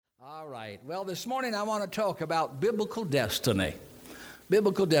All right. Well, this morning I want to talk about biblical destiny.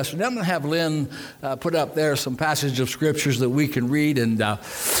 Biblical destiny. I'm going to have Lynn put up there some passages of scriptures that we can read, and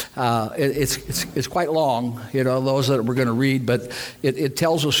it's quite long, those that we're going to read, but it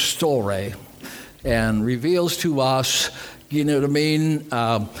tells a story and reveals to us,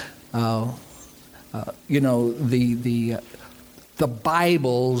 the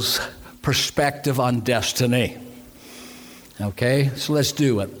Bible's perspective on destiny. Okay, so let's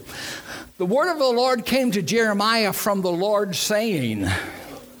do it. The word of the Lord came to Jeremiah from the Lord, saying,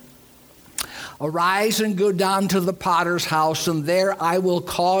 "Arise and go down to the potter's house, and there I will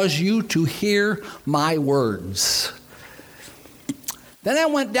cause you to hear my words." Then I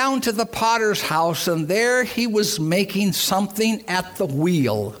went down to the potter's house, and there he was making something at the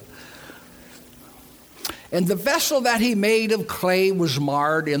wheel. And the vessel that he made of clay was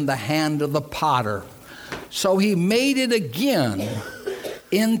marred in the hand of the potter. So he made it again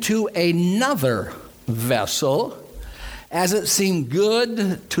into another vessel, as it seemed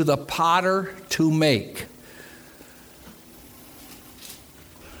good to the potter to make.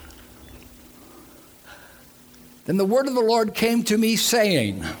 Then the word of the Lord came to me,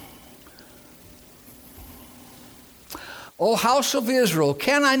 saying, "O house of Israel,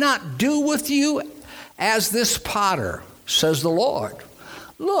 can I not do with you as this potter, says the Lord?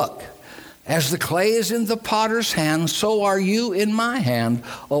 Look, as the clay is in the potter's hand, so are you in my hand,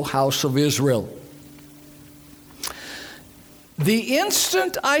 O house of Israel. The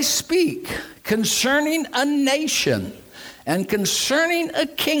instant I speak concerning a nation and concerning a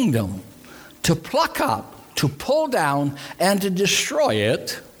kingdom, to pluck up, to pull down, and to destroy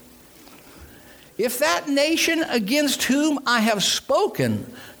it, if that nation against whom I have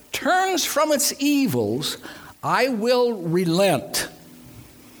spoken turns from its evils, I will relent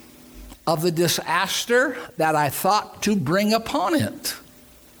of the disaster that I thought to bring upon it.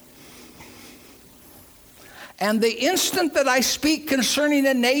 And the instant that I speak concerning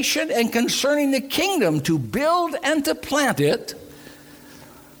a nation and concerning a kingdom to build and to plant it,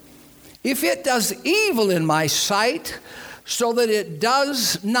 if it does evil in my sight so that it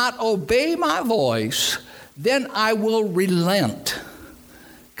does not obey my voice, then I will relent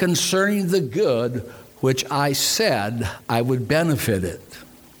concerning the good which I said I would benefit it."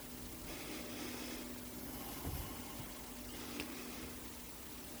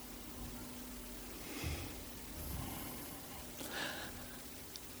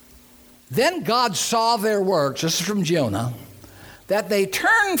 Then God saw their works, this is from Jonah, that they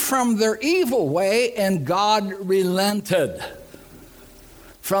turned from their evil way, and God relented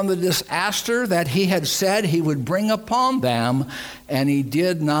from the disaster that he had said he would bring upon them, and he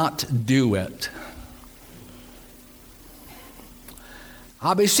did not do it.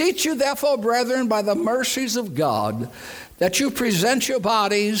 I beseech you, therefore, brethren, by the mercies of God, that you present your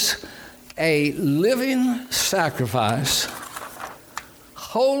bodies a living sacrifice,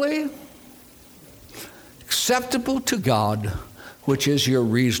 holy, acceptable to God, which is your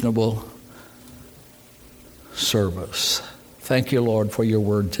reasonable service. Thank you, Lord, for your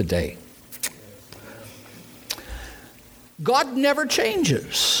word today. God never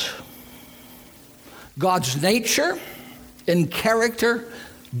changes. God's nature and character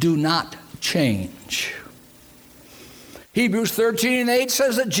do not change. Hebrews 13:8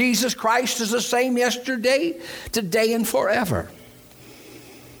 says that Jesus Christ is the same yesterday, today, and forever.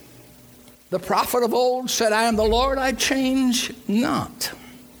 The prophet of old said, "I am the Lord, I change not."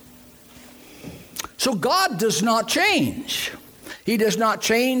 So God does not change. He does not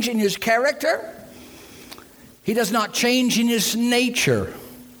change in his character. He does not change in his nature.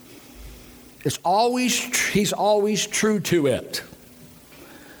 He's always true to it.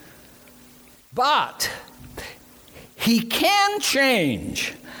 But he can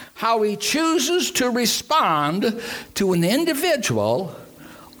change how he chooses to respond to an individual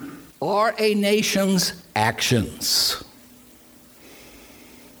or a nation's actions.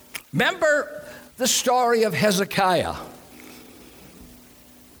 Remember the story of Hezekiah.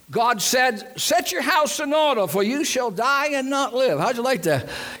 God said, "Set your house in order, for you shall die and not live." How'd you like to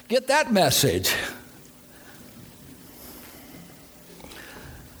get that message?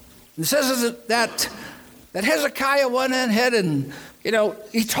 It says that Hezekiah went ahead and,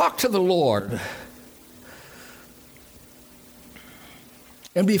 he talked to the Lord.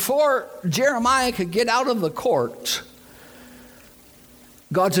 And before Jeremiah could get out of the court,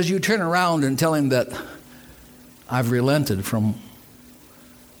 God says, "You turn around and tell him that I've relented from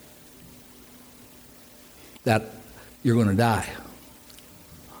that you're going to die.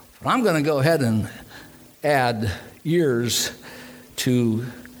 But I'm going to go ahead and add years to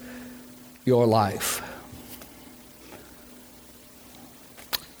your life."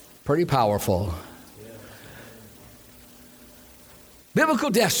 Pretty powerful. Biblical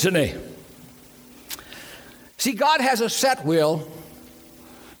destiny. See, God has a set will,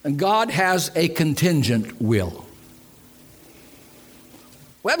 and God has a contingent will.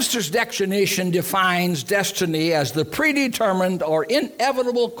 Webster's definition defines destiny as the predetermined or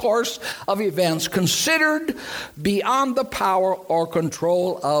inevitable course of events considered beyond the power or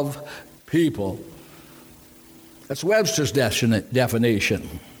control of people. That's Webster's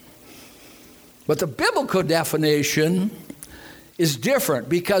definition. But the biblical definition is different,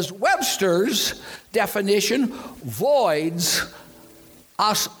 because Webster's definition voids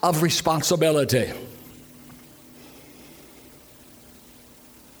us of responsibility.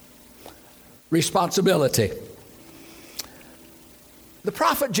 Responsibility. The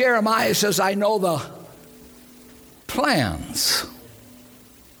prophet Jeremiah says, I know the plans.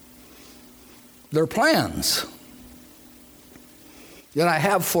 They're plans that I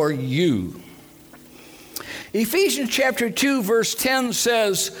have for you. Ephesians chapter 2 verse 10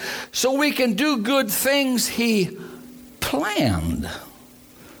 says, so we can do good things he planned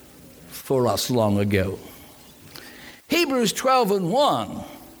for us long ago. Hebrews 12 and 1.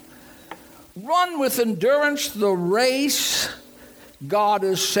 Run with endurance the race God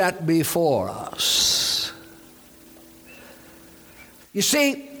has set before us. You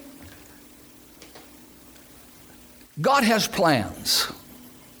see, God has plans.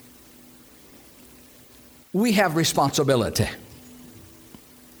 We have responsibility.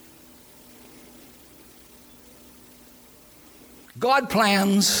 God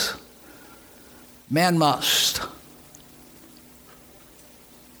plans, man must.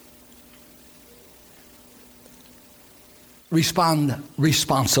 Respond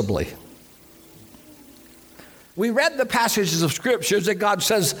responsibly. We read the passages of scriptures that God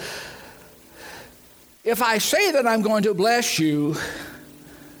says, if I say that I'm going to bless you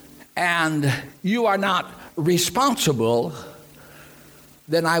and you are not responsible,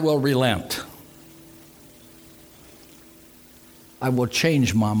 then I will relent. I will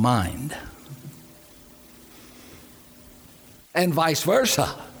change my mind. And vice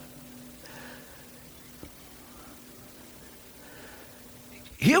versa.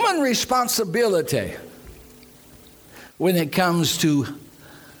 Human responsibility when it comes to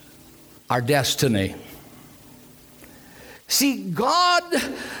our destiny. See, God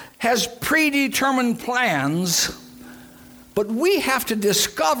has predetermined plans, but we have to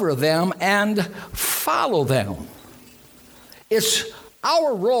discover them and follow them. It's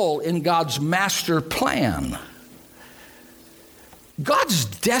our role in God's master plan. God's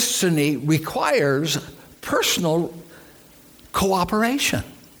destiny requires personal cooperation.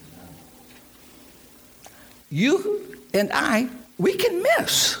 You and I, we can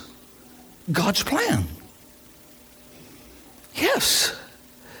miss God's plan. Yes,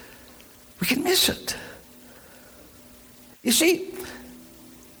 we can miss it. You see,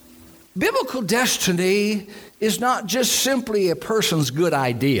 biblical destiny is not just simply a person's good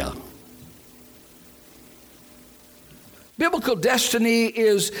idea. Biblical destiny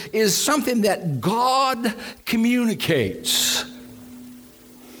is something that God communicates.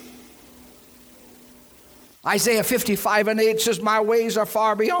 Isaiah 55 and 8 says, my ways are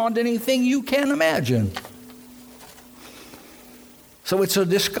far beyond anything you can imagine. So it's a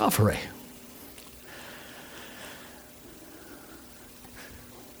discovery.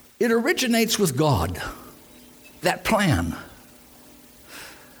 It originates with God, that plan.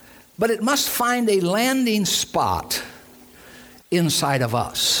 But it must find a landing spot inside of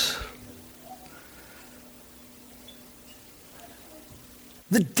us.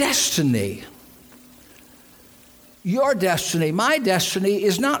 The destiny, your destiny, my destiny,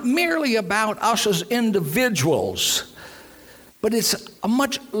 is not merely about us as individuals, but it's a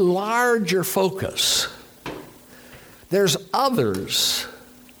much larger focus. There's others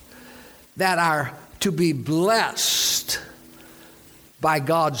that are to be blessed by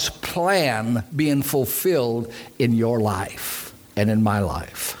God's plan being fulfilled in your life and in my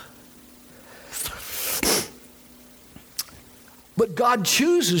life. But God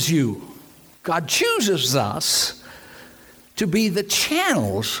chooses you. God chooses us to be the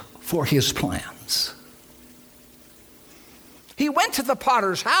channels for his plans. He went to the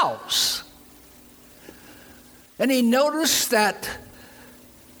potter's house and he noticed that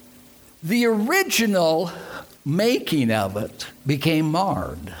the original making of it became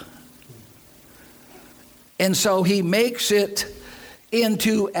marred. And so he makes it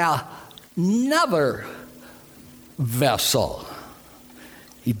into another vessel.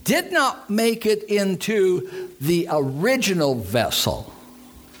 He did not make it into the original vessel.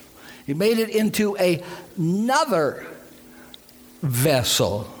 He made it into another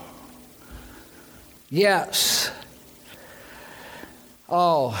vessel. Yes.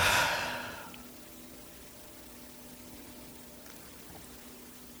 Oh.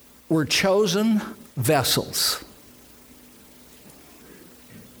 We're chosen vessels.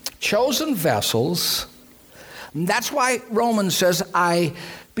 Chosen vessels. And that's why Romans says, I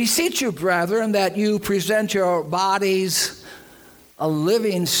beseech you, brethren, that you present your bodies a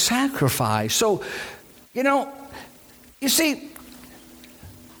living sacrifice. So, you see,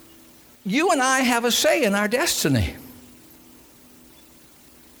 you and I have a say in our destiny.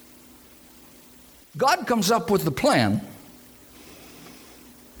 God comes up with the plan,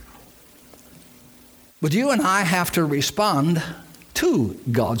 but you and I have to respond to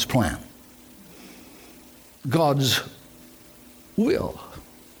God's plan, God's will.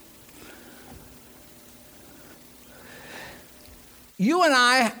 You and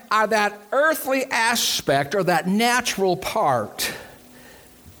I are that earthly aspect or that natural part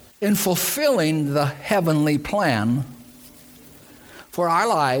in fulfilling the heavenly plan for our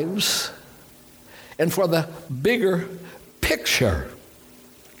lives and for the bigger picture.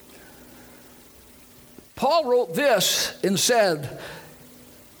 Paul wrote this and said,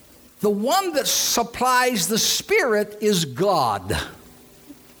 the one that supplies the Spirit is God.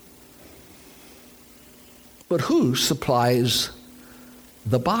 But who supplies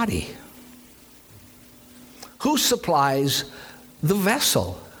the body? Who supplies the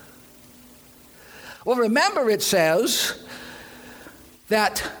vessel? Well, remember it says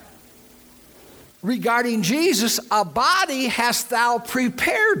that regarding Jesus, a body hast thou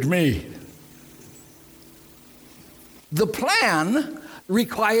prepared me. The plan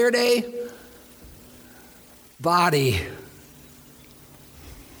required a body.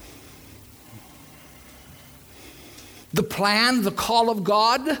 The plan, the call of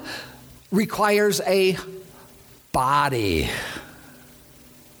God, requires a body.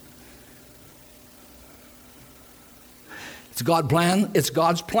 It's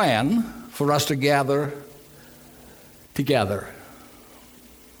God's plan for us to gather together.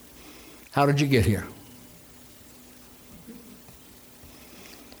 How did you get here?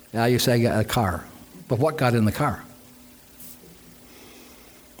 Now you say a car. But what got in the car?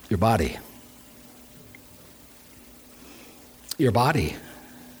 Your body. Your body.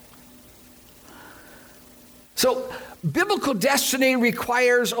 So, biblical destiny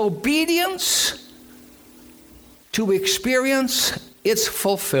requires obedience to experience its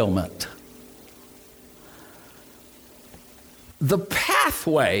fulfillment. The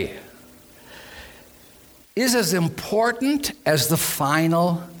pathway is as important as the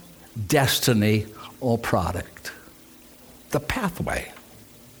final destiny or product. The pathway.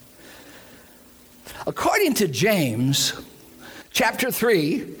 According to James, chapter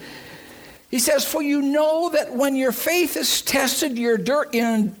 3, he says, for you know that when your faith is tested,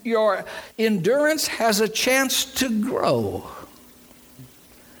 your endurance has a chance to grow.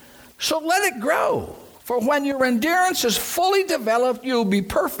 So let it grow. For when your endurance is fully developed, you'll be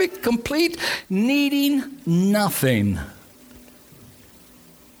perfect, complete, needing nothing.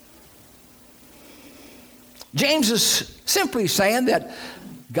 James is simply saying that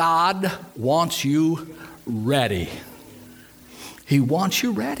God wants you ready. He wants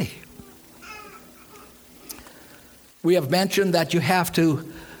you ready. We have mentioned that you have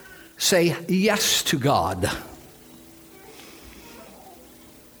to say yes to God.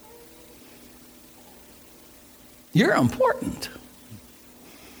 You're important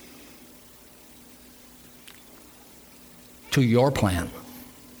to your plan.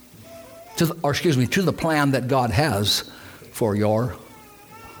 To the plan that God has for your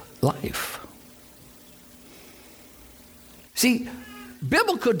life. See,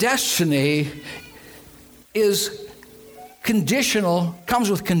 biblical destiny is conditional, comes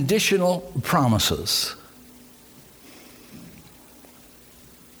with conditional promises.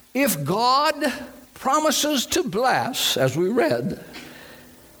 If God promises to bless, as we read,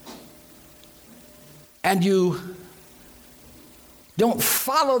 and you don't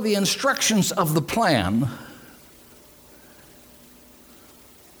follow the instructions of the plan,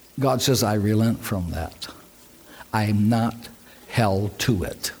 God says, I relent from that. I am not held to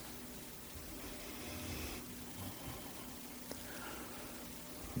it.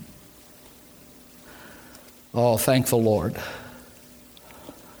 Oh, thank the Lord.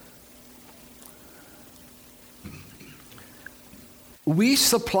 We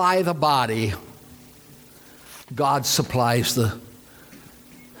supply the body. God supplies the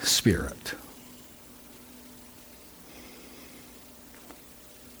Spirit.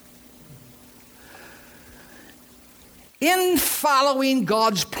 In following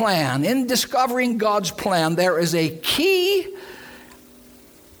God's plan, in discovering God's plan, there is a key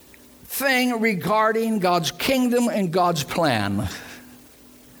thing regarding God's kingdom and God's plan.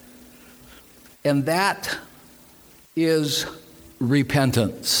 And that is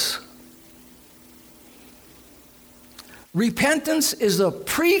repentance. Repentance is a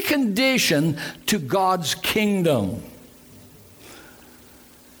precondition to God's kingdom.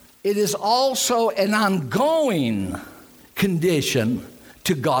 It is also an ongoing condition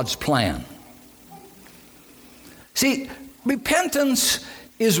to God's plan. See, repentance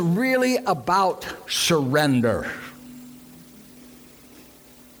is really about surrender.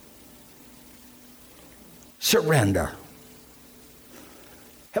 Surrender.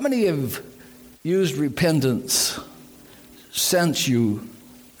 How many have used repentance since you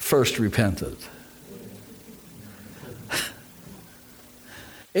first repented?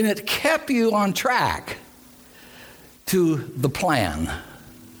 And it kept you on track to the plan.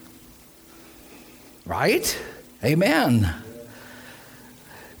 Right? Amen.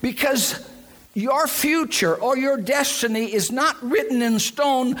 Because your future or your destiny is not written in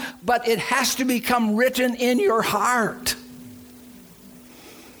stone, but it has to become written in your heart.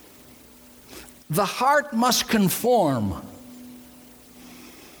 The heart must conform.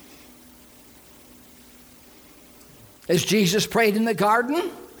 As Jesus prayed in the garden,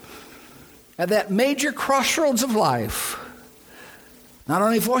 at that major crossroads of life, not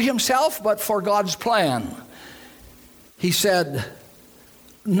only for himself, but for God's plan, he said,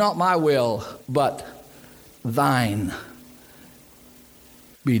 "Not my will, but thine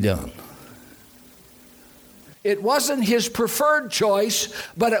be done." It wasn't his preferred choice,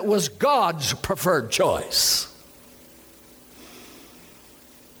 but it was God's preferred choice.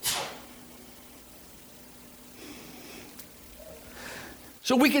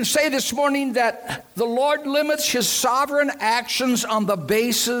 So we can say this morning that the Lord limits his sovereign actions on the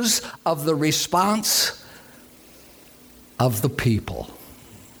basis of the response of the people.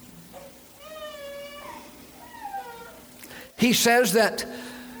 He says that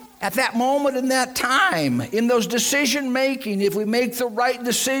at that moment in that time, in those decision making, if we make the right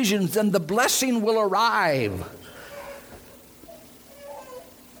decisions, then the blessing will arrive.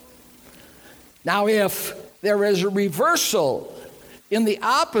 Now, if there is a reversal in the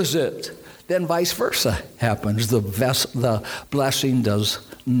opposite, then vice versa happens. The blessing does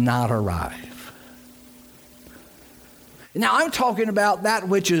not arrive. Now, I'm talking about that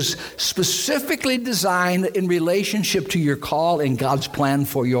which is specifically designed in relationship to your call and God's plan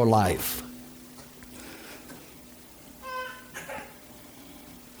for your life.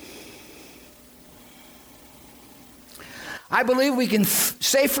 I believe we can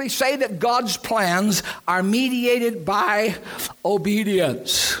safely say that God's plans are mediated by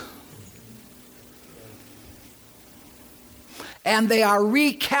obedience. And they are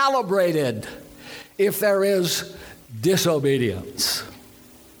recalibrated if there is disobedience.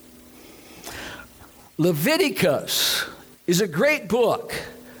 Leviticus is a great book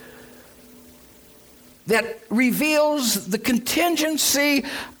that reveals the contingency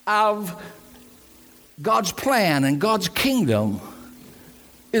of God's plan and God's kingdom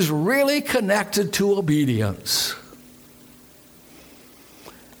is really connected to obedience.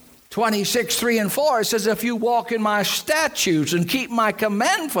 26:3-4 says, "If you walk in my statutes and keep my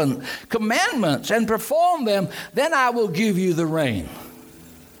commandments and perform them, then I will give you the rain.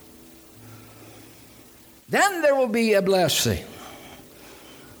 Then there will be a blessing."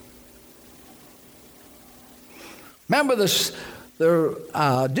 Remember this,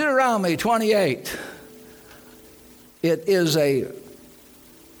 Deuteronomy 28. It is a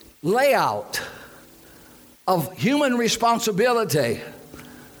layout of human responsibility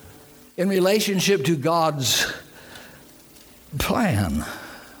in relationship to God's plan.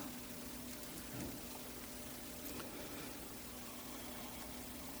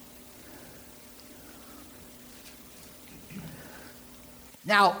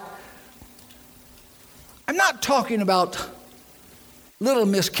 Now, I'm not talking about little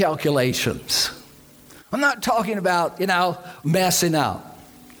miscalculations. I'm not talking about, messing up.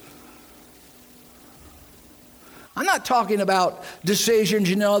 I'm not talking about decisions,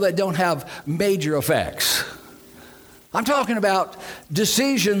 that don't have major effects. I'm talking about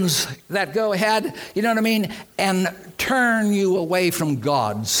decisions that go ahead, and turn you away from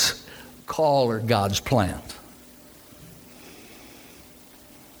God's call or God's plan.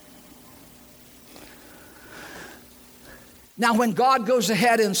 Now, when God goes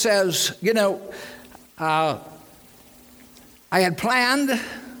ahead and says, I had planned,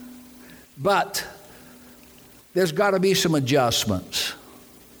 but there's got to be some adjustments.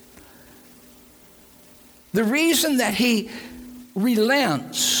 The reason that he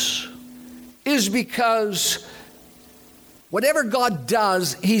relents is because whatever God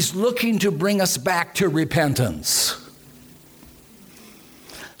does, he's looking to bring us back to repentance.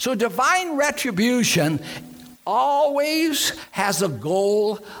 So divine retribution always has a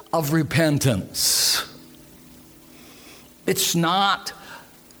goal of repentance. It's not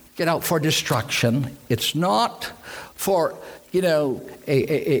for destruction. It's not for,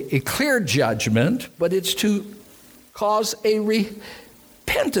 a clear judgment, but it's to cause a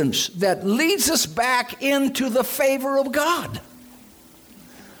repentance that leads us back into the favor of God.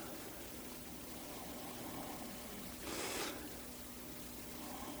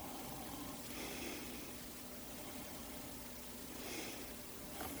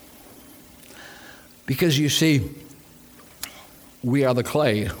 Because you see, we are the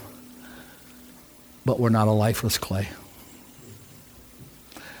clay, but we're not a lifeless clay.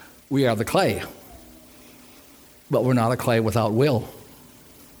 We are the clay, but we're not a clay without will.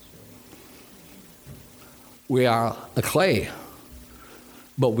 We are a clay,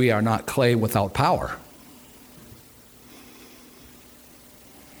 but we are not clay without power.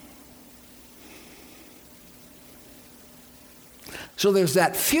 So there's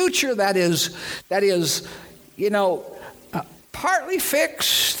that future that is, partly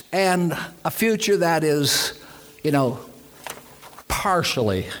fixed, and a future that is,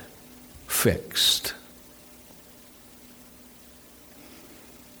 partially fixed.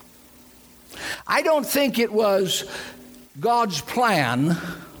 I don't think it was God's plan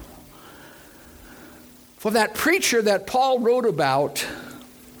for that preacher that Paul wrote about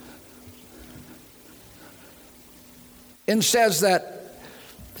and says that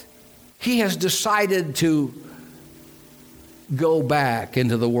he has decided to go back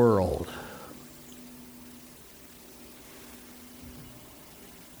into the world.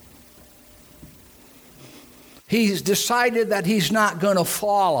 He's decided that he's not going to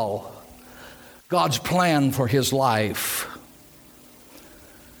follow God's plan for his life.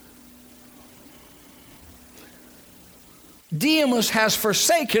 Demas has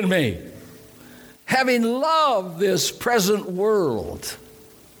forsaken me, having loved this present world.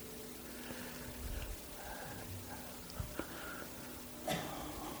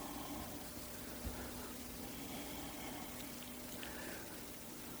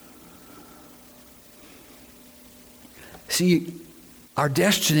 See, our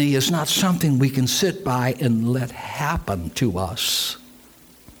destiny is not something we can sit by and let happen to us.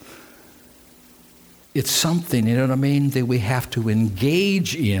 It's something, that we have to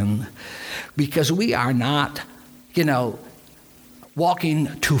engage in, because we are not,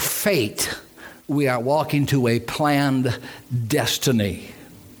 walking to fate. We are walking to a planned destiny.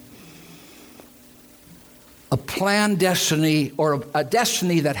 A planned destiny, or a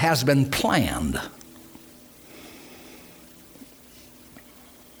destiny that has been planned.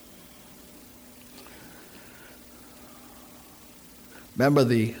 Remember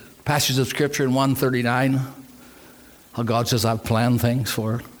the passage of Scripture in 139? How God says, I've planned things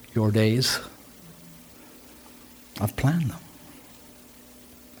for your days. I've planned them.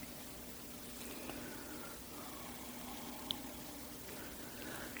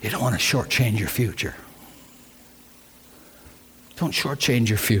 You don't want to shortchange your future. Don't shortchange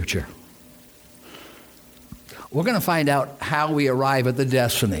your future. We're going to find out how we arrive at the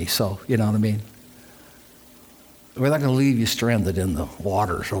destiny, so, you know what I mean? We're not going to leave you stranded in the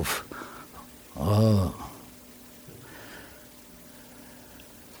waters of,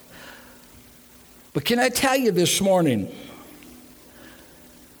 But can I tell you this morning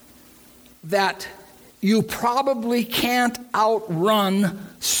that you probably can't outrun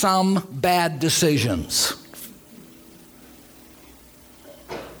some bad decisions.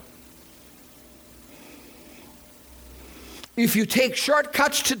 If you take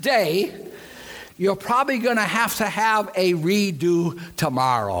shortcuts today, you're probably going to have a redo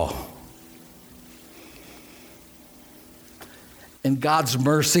tomorrow. And God's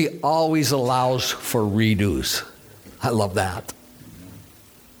mercy always allows for redos. I love that.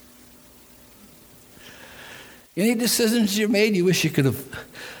 Any decisions you made you wish you could have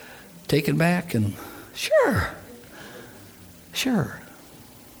taken back? And sure.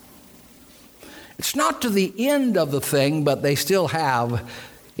 It's not to the end of the thing, but they still have,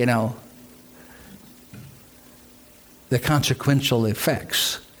 the consequential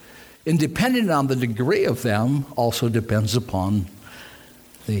effects. And depending on the degree of them also depends upon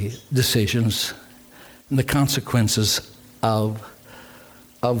the decisions and the consequences of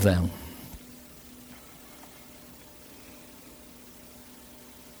them.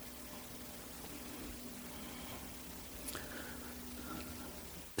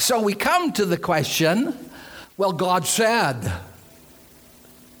 So we come to the question, well, God said.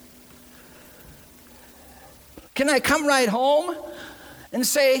 Can I come right home and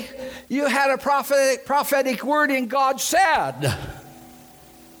say, you had a prophetic word and God said.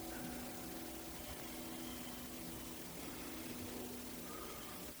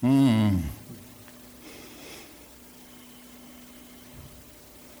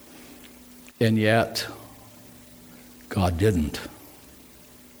 And yet, God didn't.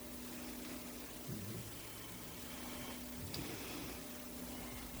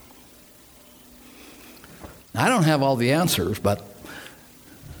 I don't have all the answers, but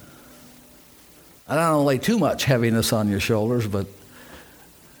I don't want to lay too much heaviness on your shoulders, but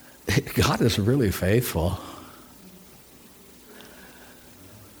God is really faithful.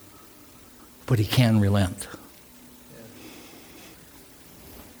 But He can relent.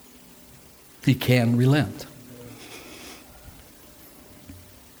 He can relent.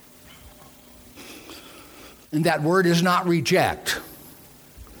 And that word is not reject.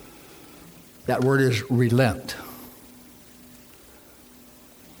 That word is relent.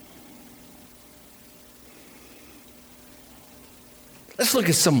 Let's look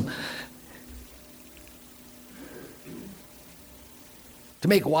at some, to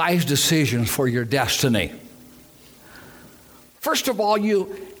make wise decisions for your destiny. First of all,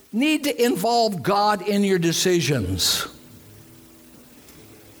 you need to involve God in your decisions.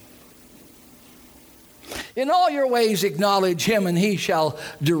 In all your ways acknowledge Him, and He shall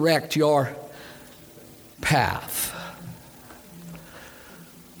direct your path.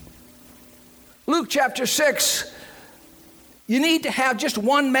 Luke chapter 6, you need to have just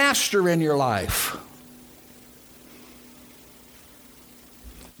one master in your life.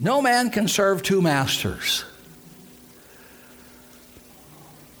 No man can serve two masters.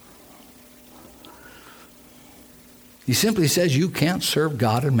 He simply says you can't serve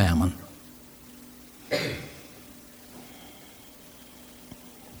God and mammon.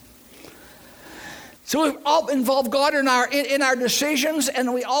 So we all involve God in our decisions,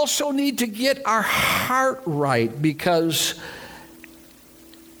 and we also need to get our heart right, because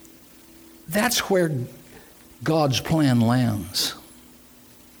that's where God's plan lands.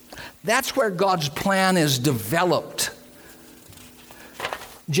 That's where God's plan is developed.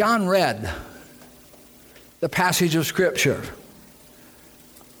 John read the passage of Scripture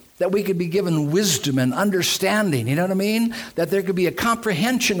that we could be given wisdom and understanding, you know what I mean? That there could be a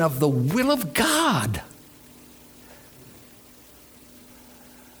comprehension of the will of God.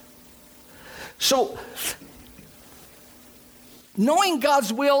 So, knowing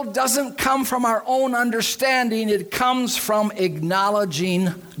God's will doesn't come from our own understanding, it comes from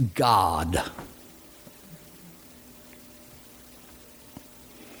acknowledging God.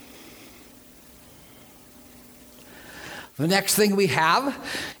 The next thing we have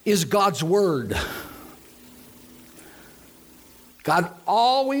is God's Word. God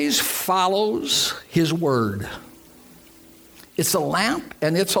always follows His Word. It's a lamp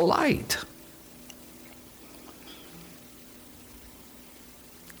and it's a light.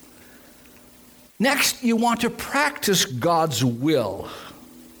 Next, you want to practice God's will.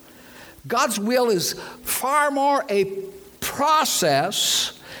 God's will is far more a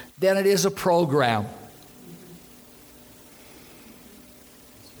process than it is a program.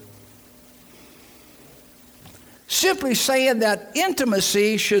 Simply saying that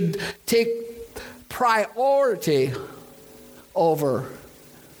intimacy should take priority over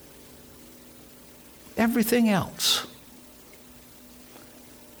everything else.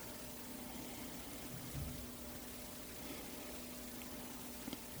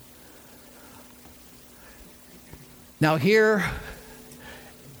 Now here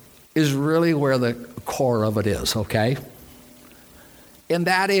is really where the core of it is, okay? And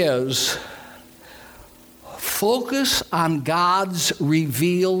that is, focus on God's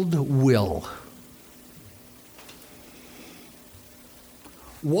revealed will.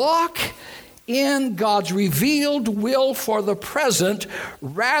 Walk in God's revealed will for the present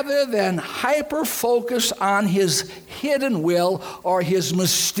rather than hyper-focus on His hidden will or His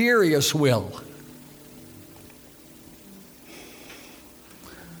mysterious will.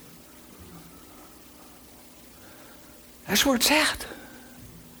 That's where it's at.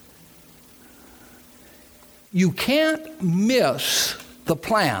 You can't miss the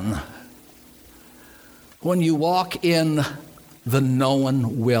plan when you walk in the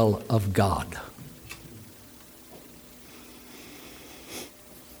known will of God.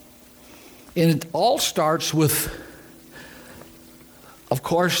 And it all starts with, of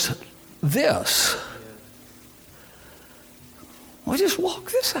course, this. Well, just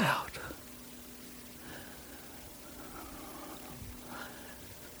walk this out.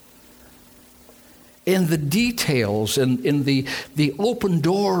 In the details, in the open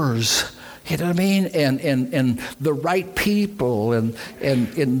doors You know what I mean? And the right people and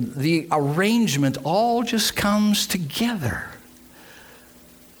the arrangement all just comes together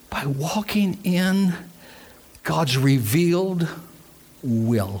by walking in God's revealed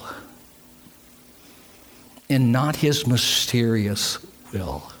will and not his mysterious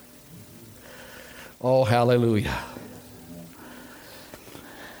will. Oh, hallelujah.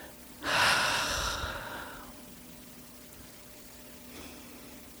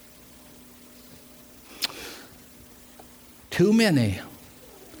 Too many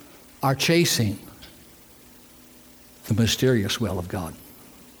are chasing the mysterious will of God.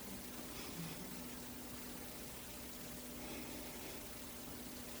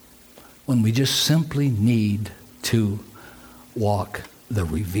 When we just simply need to walk the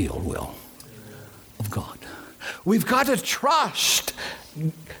revealed will of God. We've got to trust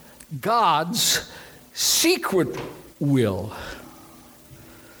God's secret will.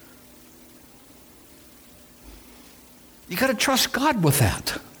 You got to trust God with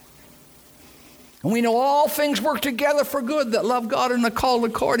that. And we know all things work together for good that love God and are called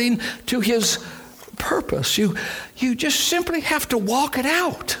according to his purpose. You just simply have to walk it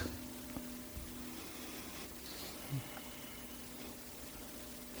out.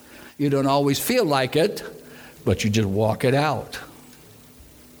 You don't always feel like it, but you just walk it out.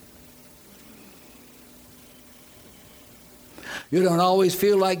 You don't always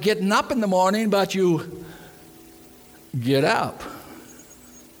feel like getting up in the morning, but you get up.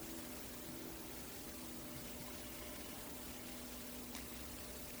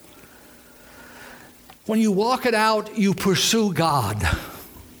 When you walk it out, you pursue God.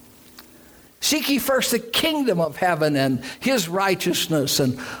 Seek ye first the kingdom of heaven and his righteousness,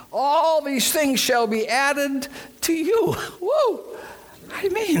 and all these things shall be added to you. Whoa! I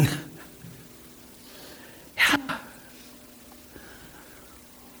mean, yeah.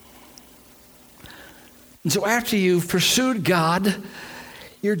 And so after you've pursued God,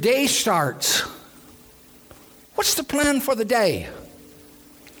 your day starts. What's the plan for the day?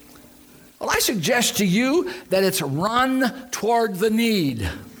 Well, I suggest to you that it's run toward the need.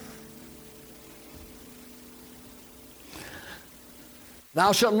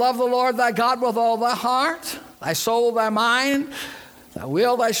 Thou shalt love the Lord thy God with all thy heart, thy soul, thy mind, thy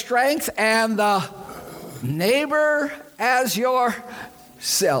will, thy strength, and the neighbor as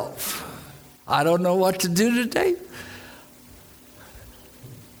yourself. I don't know what to do today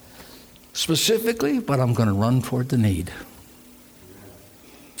specifically, but I'm going to run toward the need.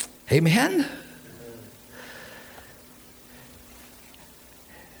 Amen?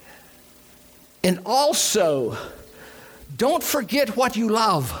 And also, don't forget what you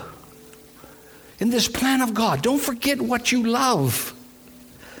love. In this plan of God, don't forget what you love.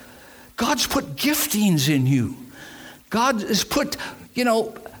 God's put giftings in you. God has put,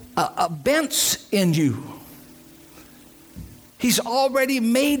 bents in you. He's already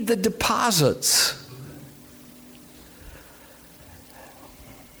made the deposits.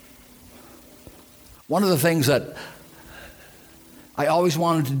 One of the things that I always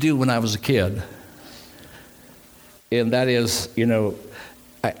wanted to do when I was a kid, and that is,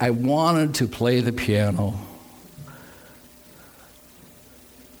 I wanted to play the piano,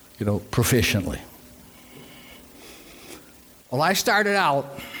 proficiently. Well, I started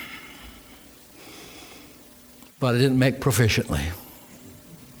out, but I didn't make proficiently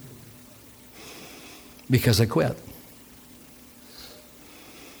because I quit.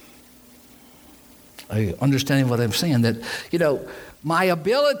 Are you understanding what I'm saying? That, my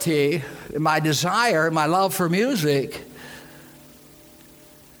ability, my desire, my love for music,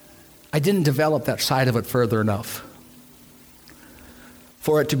 I didn't develop that side of it further enough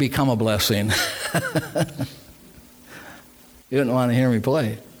for it to become a blessing. You didn't want to hear me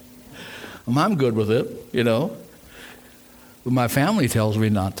play. Well, I'm good with it, But my family tells me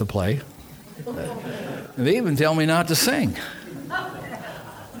not to play. And they even tell me not to sing.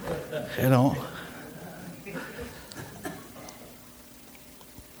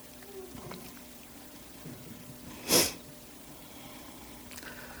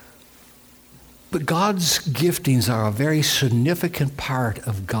 But God's giftings are a very significant part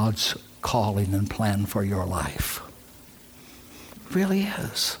of God's calling and plan for your life. It really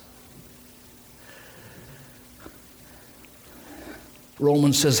is.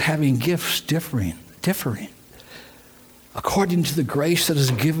 Romans says, having gifts differing, according to the grace that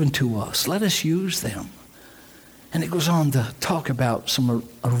is given to us, let us use them. And it goes on to talk about some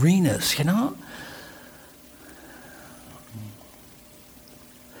arenas,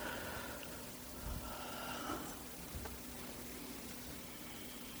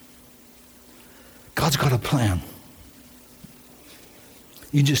 God's got a plan.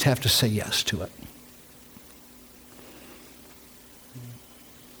 You just have to say yes to it.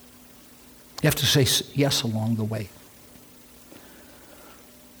 You have to say yes along the way.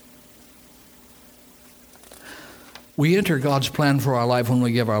 We enter God's plan for our life when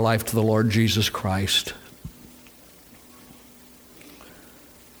we give our life to the Lord Jesus Christ.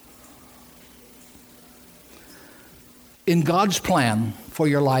 In God's plan for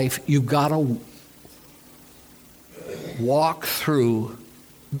your life, you've got to walk through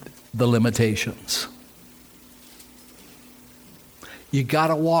the limitations. You got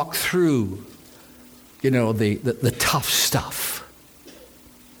to walk through, the tough stuff.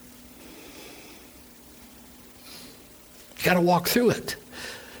 You got to walk through it.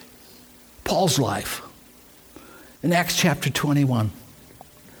 Paul's life in Acts chapter 21.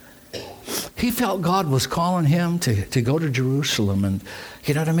 He felt God was calling him to go to Jerusalem, and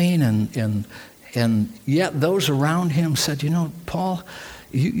you know what I mean? And yet those around him said, Paul,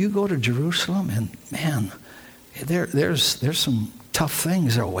 you go to Jerusalem, and man, there's some tough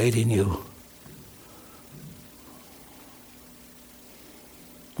things are awaiting you.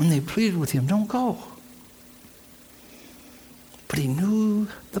 When they pleaded with him, don't go. But he knew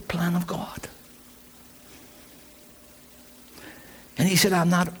the plan of God. And he said, I'm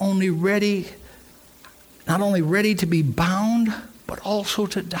not only ready to be bound, but also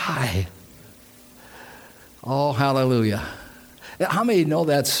to die. Oh, hallelujah. How many know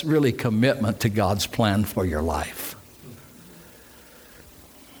that's really commitment to God's plan for your life?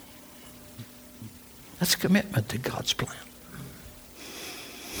 That's commitment to God's plan.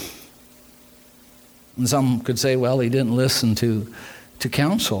 And some could say, well, he didn't listen to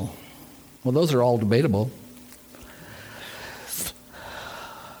counsel. Well, those are all debatable.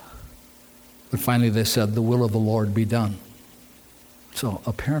 But finally they said, the will of the Lord be done. So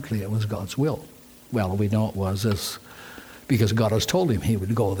apparently it was God's will. Well, we know it was because God has told him he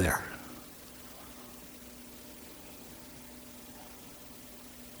would go there.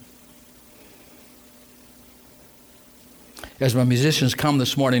 As my musicians come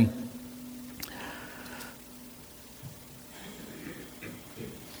this morning,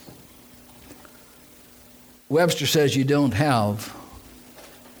 Webster says you don't have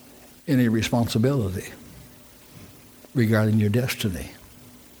any responsibility regarding your destiny.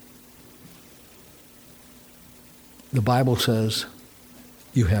 The Bible says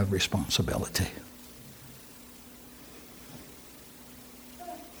you have responsibility.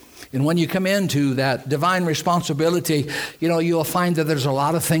 And when you come into that divine responsibility, you'll find that there's a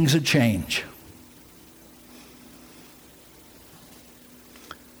lot of things that change.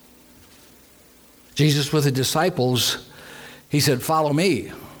 Jesus with the disciples, he said, follow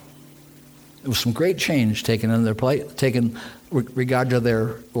me. There was some great change taken in their place, taken regard to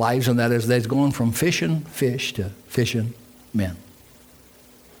their lives, and that is they're going from fishing fish to fishing men.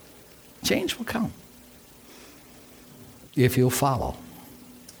 Change will come if you'll follow.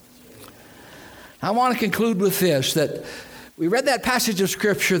 I want to conclude with this, that we read that passage of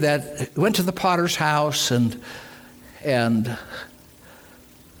Scripture that went to the potter's house and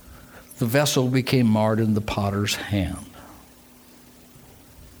the vessel became marred in the potter's hand.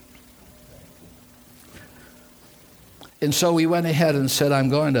 And so he went ahead and said, I'm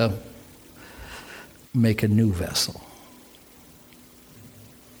going to make a new vessel.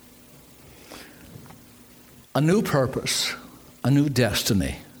 A new purpose, a new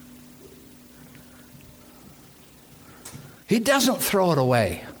destiny. He doesn't throw it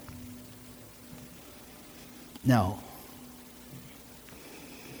away. No.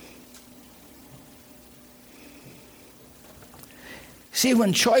 See,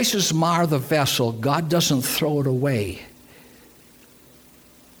 when choices mar the vessel, God doesn't throw it away.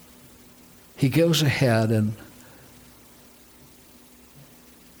 He goes ahead and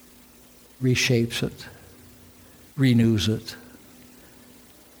reshapes it, renews it,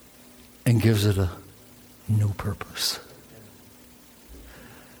 and gives it a new purpose.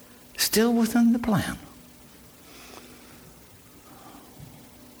 Still within the plan.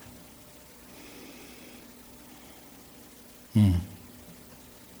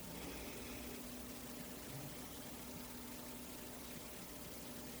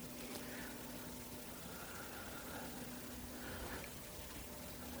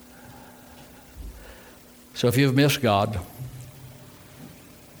 So if you've missed God,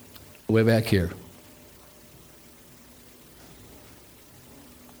 way back here,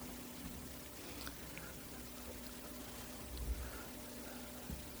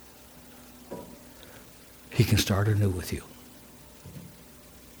 He can start anew with you.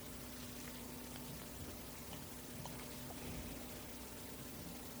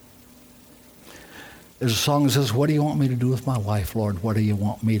 There's a song that says, what do you want me to do with my life, Lord? What do you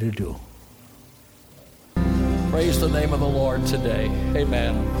want me to do? Praise the name of the Lord today.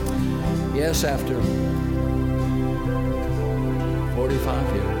 Amen. Yes, after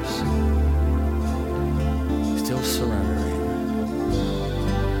 45 years, still surrendering.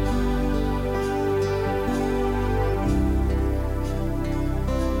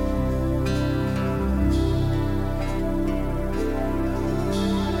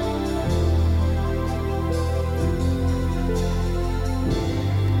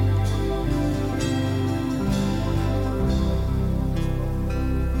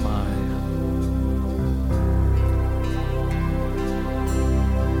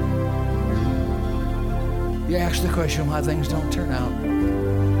 You ask the question why things don't turn out.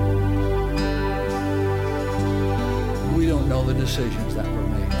 We don't know the decisions that were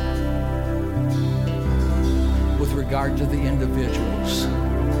made with regard to the individuals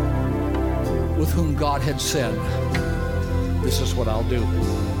with whom God had said, this is what I'll do.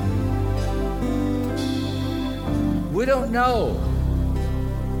 We don't know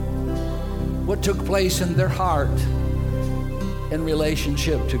what took place in their heart in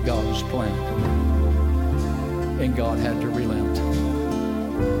relationship to God's plan. And God had to relent.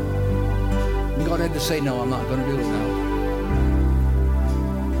 And God had to say, no, I'm not going to do it now.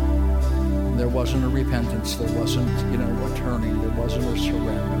 There wasn't a repentance. There wasn't, a turning. There wasn't a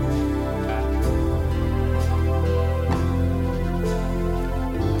surrender.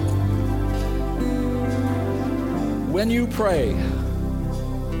 When you pray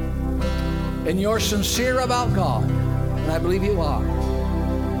and you're sincere about God, and I believe you are,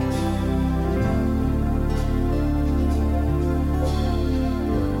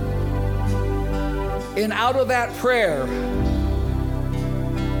 and out of that prayer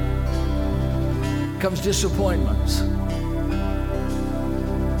comes disappointments.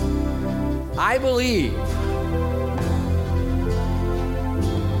 I believe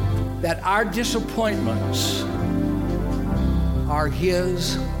that our disappointments are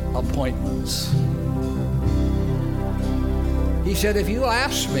His appointments. He said, if you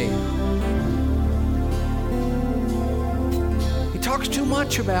ask me, He talks too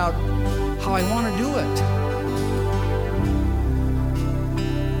much about how I want to do it.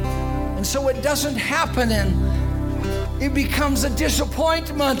 And so it doesn't happen, and it becomes a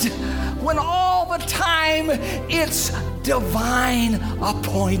disappointment when all the time it's divine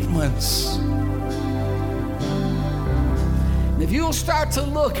appointments. And if you'll start to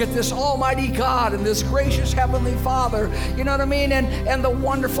look at this almighty God and this gracious Heavenly Father, you know what I mean, and the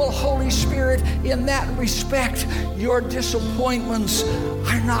wonderful Holy Spirit in that respect, your disappointments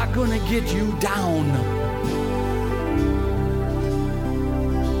are not going to get you down.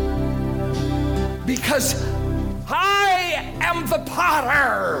 Because I am the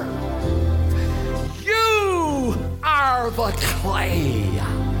potter. You are the clay.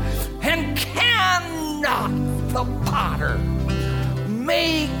 And cannot the potter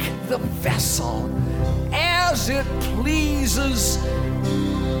make the vessel as it pleases?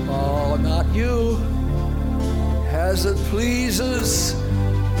 Oh, not you. As it pleases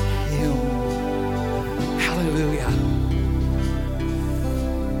Him. Hallelujah.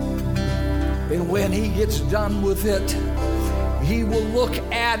 And when He gets done with it, He will look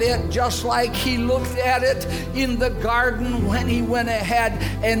at it just like He looked at it in the garden when He went ahead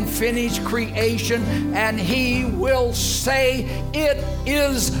and finished creation, and He will say, it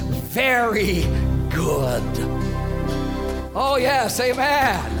is very good. Oh yes,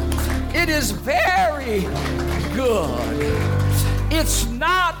 amen. It is very good. It's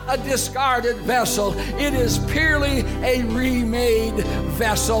not a discarded vessel. It is purely a remade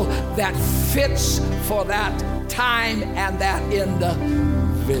vessel that fits for that time and that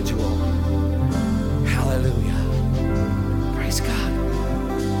individual. Hallelujah. Praise God.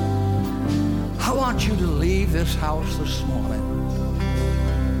 I want you to leave this house this morning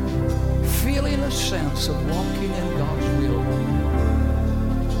feeling a sense of walking in God's will.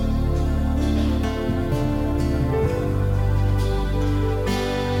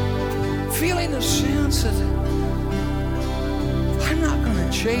 Feeling a sense that I'm not going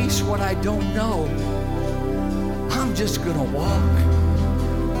to chase what I don't know. I'm just going to walk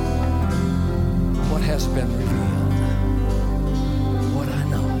what has been revealed, what I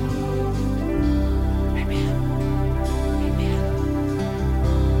know. Amen. Amen.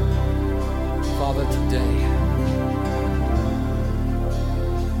 Father, today,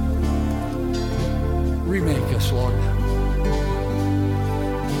 remake us, Lord.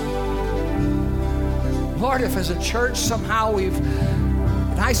 Lord, if as a church somehow we've,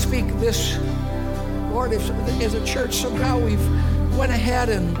 and I speak this, Lord, if as a church somehow we've went ahead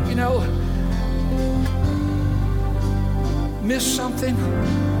and, missed something,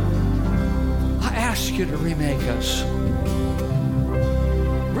 I ask you to remake us.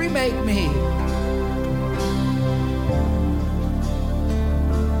 Remake me.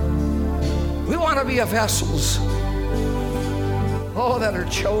 We want to be a vessels, that are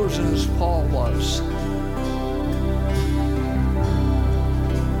chosen as Paul was.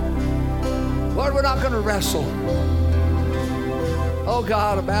 Lord, we're not going to wrestle,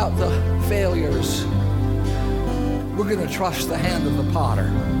 God, about the failures. We're going to trust the hand of the potter.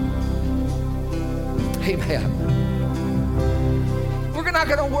 Amen. We're not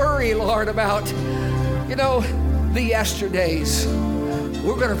going to worry, Lord, about, the yesterdays.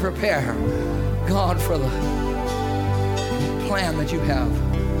 We're going to prepare, God, for the plan that you have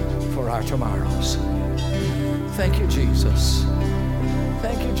for our tomorrows. Thank you, Jesus.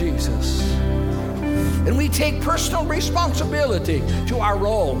 Thank you, Jesus. And we take personal responsibility to our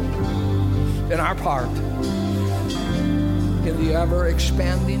role and our part in the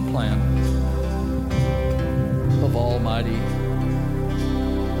ever-expanding plan of Almighty,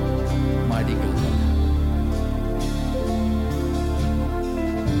 mighty God.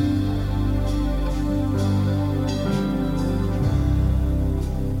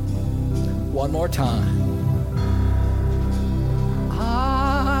 One more time.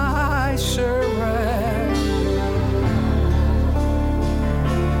 I surrender.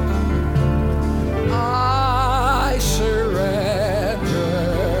 I surrender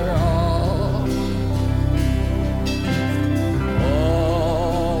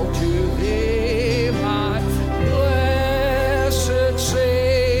all to Thee, my blessed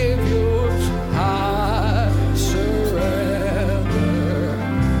Savior. I surrender.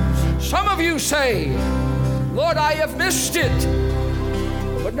 Some of you say, Lord, I have missed it.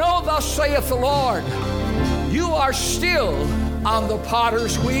 But no, thus saith the Lord, you are still on the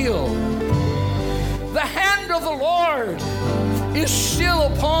potter's wheel. The hand of the Lord is still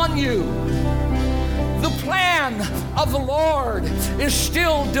upon you. The plan of the Lord is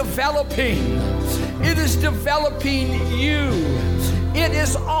still developing. It is developing you. It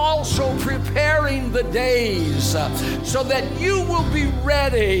is also preparing the days so that you will be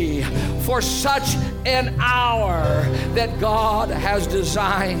ready for such an hour that God has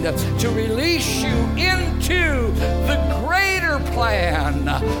designed to release you into the greater plan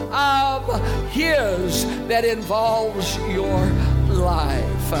of His that involves your life.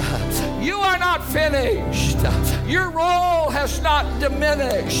 You are not finished. Your role has not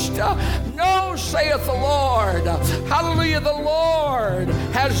diminished. No, saith the Lord. Hallelujah. The Lord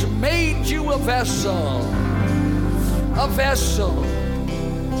has made you a vessel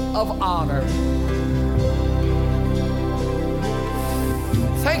of honor.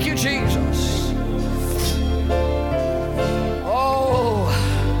 Thank you, Jesus. Oh,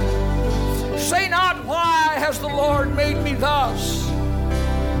 say not, why has the Lord made me thus?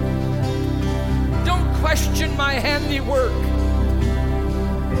 Don't question my handiwork.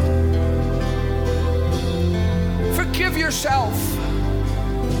 Forgive yourself.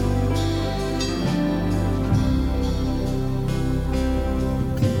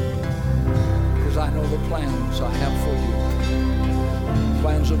 Because I know the plans I have for you.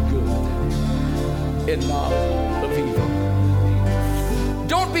 Plans of good and not of evil.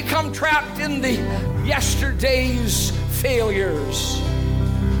 Don't become trapped in the yesterday's failures.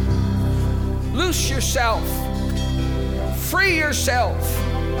 Loose yourself. Free yourself.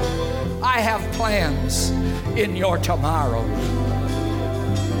 I have plans in your tomorrows.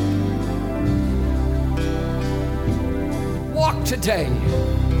 Walk today.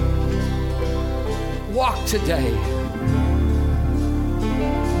 Walk today.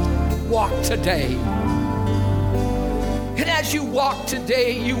 Walk today. And as you walk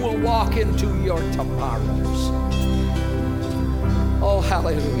today, you will walk into your tomorrows. Oh,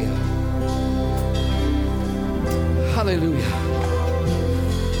 hallelujah. Hallelujah.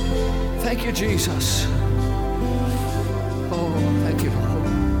 Thank you, Jesus. Oh, thank you, Lord.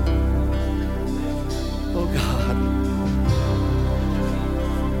 Oh, God.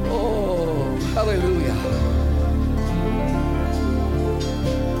 Oh, hallelujah.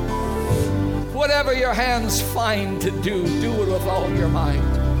 Whatever your hands find to do, do it with all your might.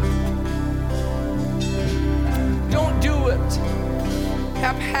 Don't do it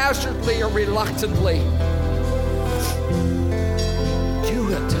haphazardly or reluctantly. Do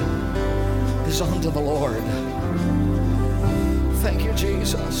it as unto the Lord. Thank you,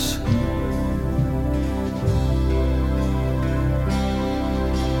 Jesus.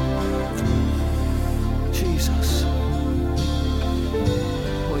 Jesus.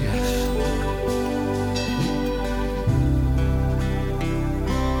 Oh, yes.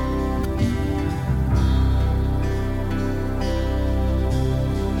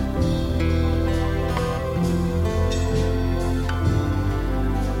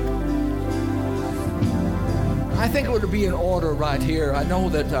 think it would be in order right here. I know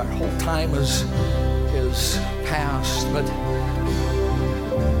that our whole time is past, but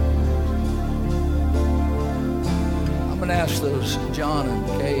I'm going to ask those John and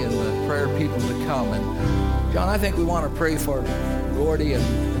Kay and the prayer people to come. And John, I think we want to pray for Gordy and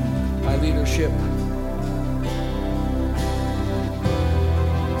my leadership,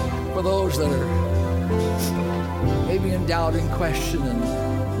 for those that are maybe in doubt and question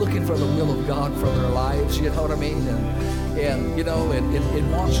and looking for the will of God for their lives, you know what I mean? And you know, it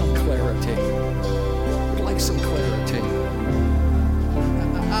wants some clarity. We'd like some clarity.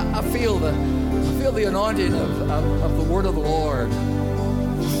 I feel the anointing of the word of the Lord.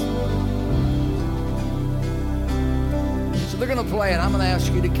 So they're going to play, and I'm going to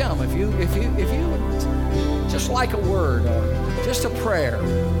ask you to come. If you would just like a word or just a prayer,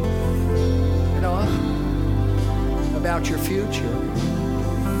 you know, about your future.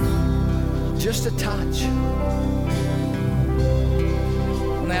 Just a touch. I'm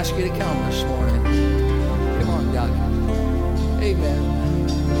going to ask you to come this morning. Come on, Doug. Amen.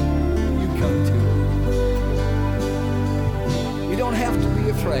 You come too. You don't have to be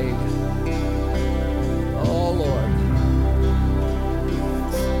afraid. Oh, Lord.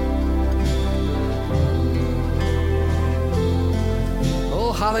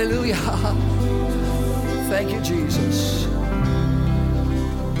 Oh, hallelujah. Thank you, Jesus.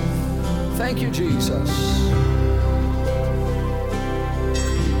 Thank you, Jesus.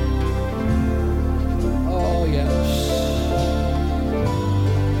 Oh, yes.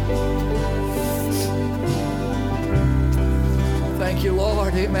 Thank you,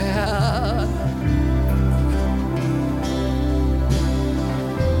 Lord. Amen.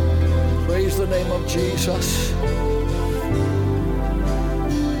 Praise the name of Jesus.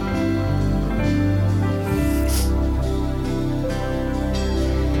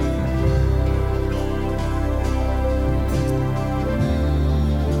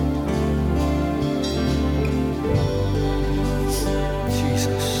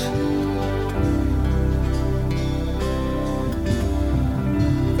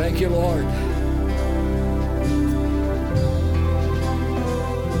 Thank you, Lord.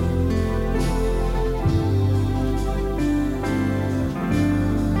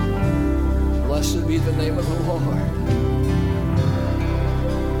 Blessed be the name of the Lord.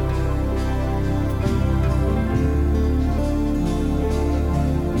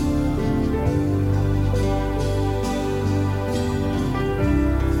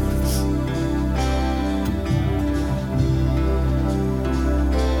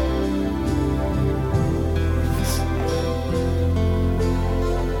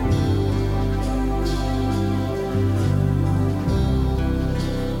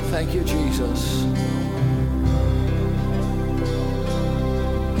 Thank you, Jesus.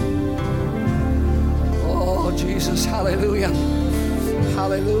 Oh, Jesus, hallelujah.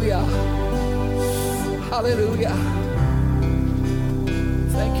 Hallelujah. Hallelujah.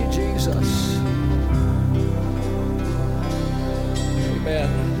 Thank you, Jesus. Amen.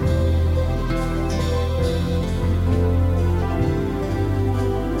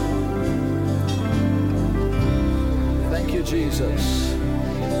 Thank you, Jesus.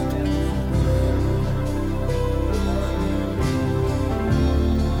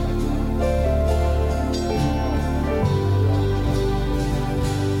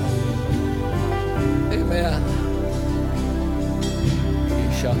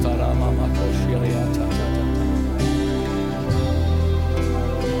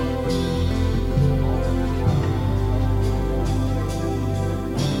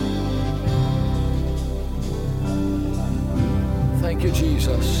 Thank you,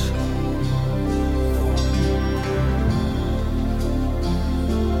 Jesus.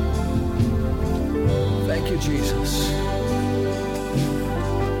 Thank you, Jesus.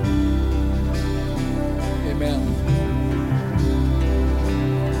 Amen.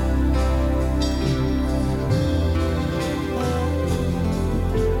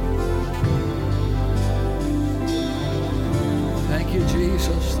 Thank you,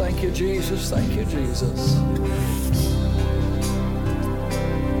 Jesus. Thank you, Jesus. Thank you, Jesus.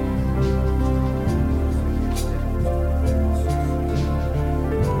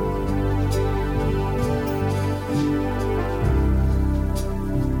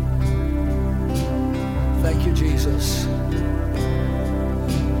 Thank you, Jesus.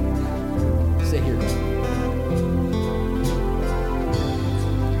 Stay here. I'm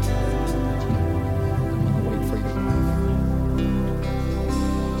going to wait for you.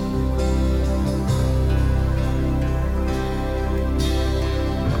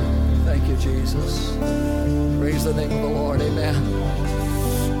 Thank you, Jesus. Praise the name of the Lord. Amen.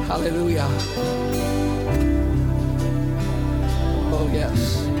 Hallelujah. Oh, yes.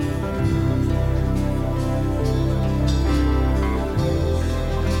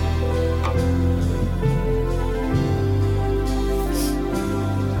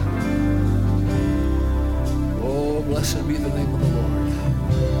 Oh, blessed be the name of the Lord.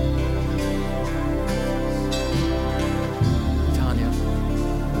 Tanya.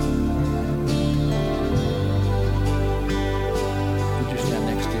 Would you stand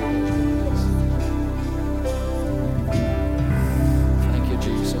next to you? Thank you,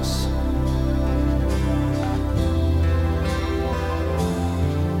 Jesus.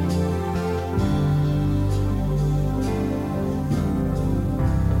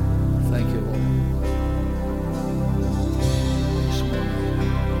 Thank you, Lord. This morning,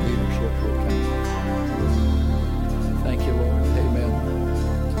 leadership will come. Thank you, Lord. Amen.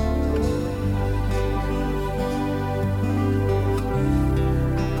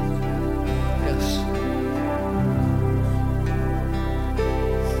 Yes.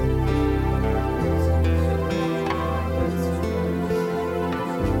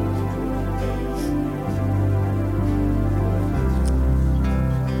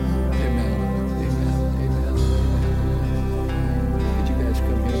 Amen. Amen. Amen. Could you guys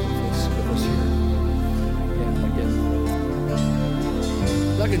come here with us here? Yeah, again.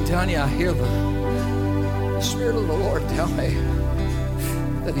 Doug and Tanya, I hear the Spirit of the Lord tell me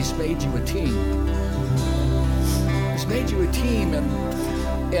that He's made you a team. He's made you a team, and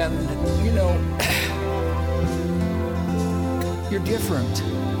you know, you're different.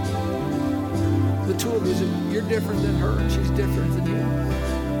 The two of you, you're different than her, and she's different than you.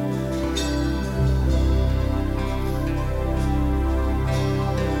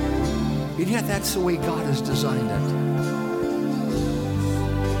 And yet that's the way God has designed it.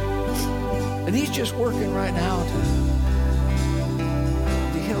 And He's just working right now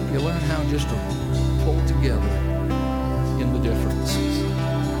to help you learn how just to pull together in the differences.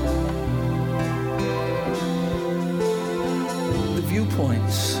 The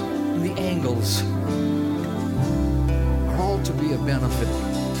viewpoints and the angles are all to be a benefit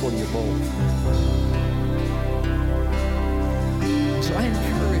for you both. So I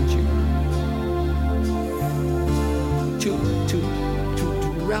encourage you to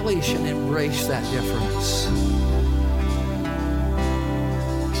relish and embrace that difference.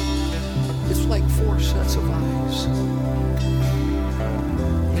 It's like four sets of eyes.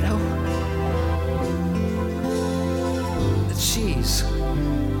 You know, it sees.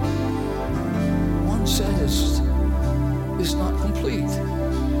 One set is not complete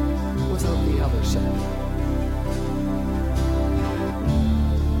without the other set.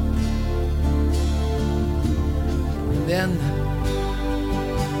 And then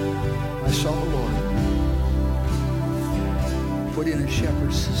I saw the Lord put in a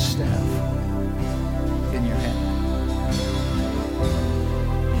shepherd's staff in your hand.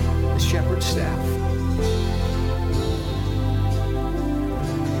 The shepherd's staff.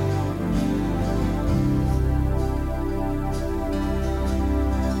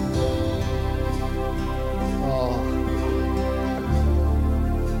 Oh,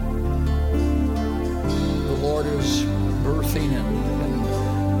 the Lord is birthing and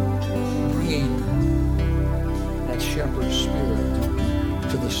bringing that shepherd's spirit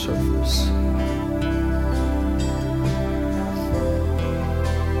to the surface.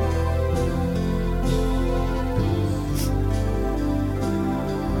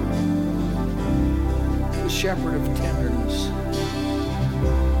 The shepherd of tenderness.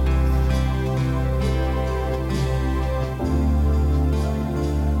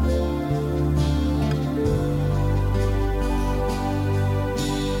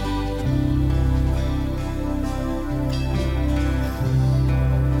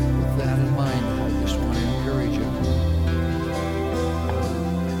 With that in mind, I just want to encourage you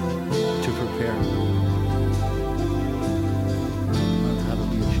to prepare. Learn how to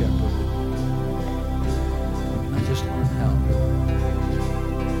be a shepherd. I just learned how.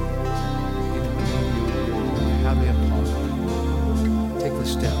 You have the impossible. Take the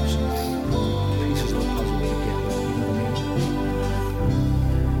steps, pieces of the puzzle together. You know what I mean?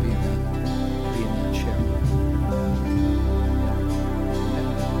 Being that shepherd.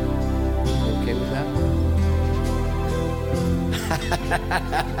 Yeah. Okay with that?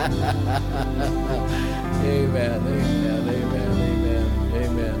 Amen, amen, amen, amen,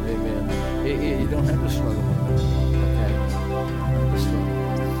 amen, amen. You don't have to struggle with it, okay? You don't have to struggle.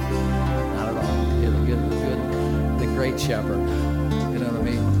 Not at all. The great shepherd, you know what I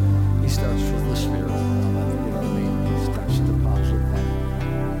mean? He starts with the Spirit, you know what I mean? He starts to deposit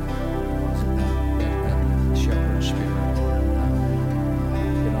that shepherd spirit.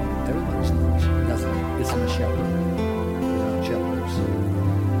 You know, everybody's nothing. It's in the shepherd. Shepherds.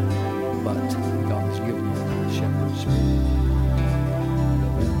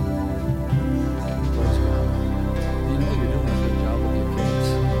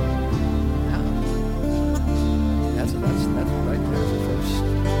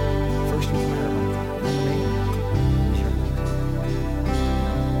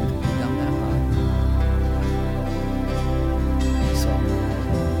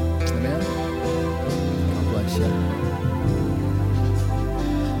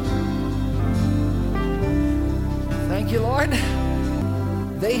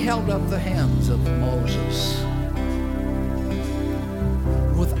 held up the hands of Moses.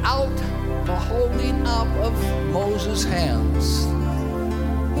 Without the holding up of Moses' hands,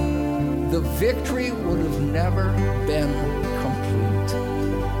 the victory would have never been complete.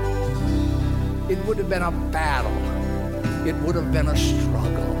 It would have been a battle. It would have been a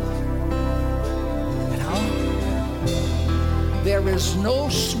struggle. You know? There is no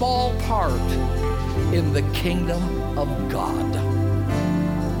small part in the kingdom of God.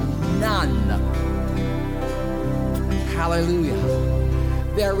 None. Hallelujah.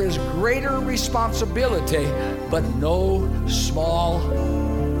 There is greater responsibility, but no small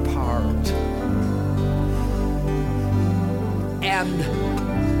part. And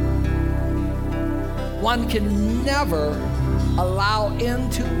one can never allow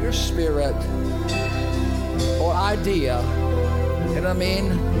into your spirit or idea, you know what I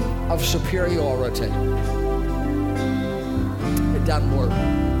mean, of superiority. It doesn't work.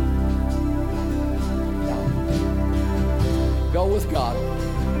 No. Go with God.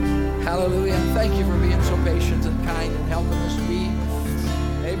 Hallelujah. Thank you for being so patient and kind and helping us be,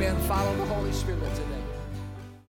 amen, follow the Holy Spirit today.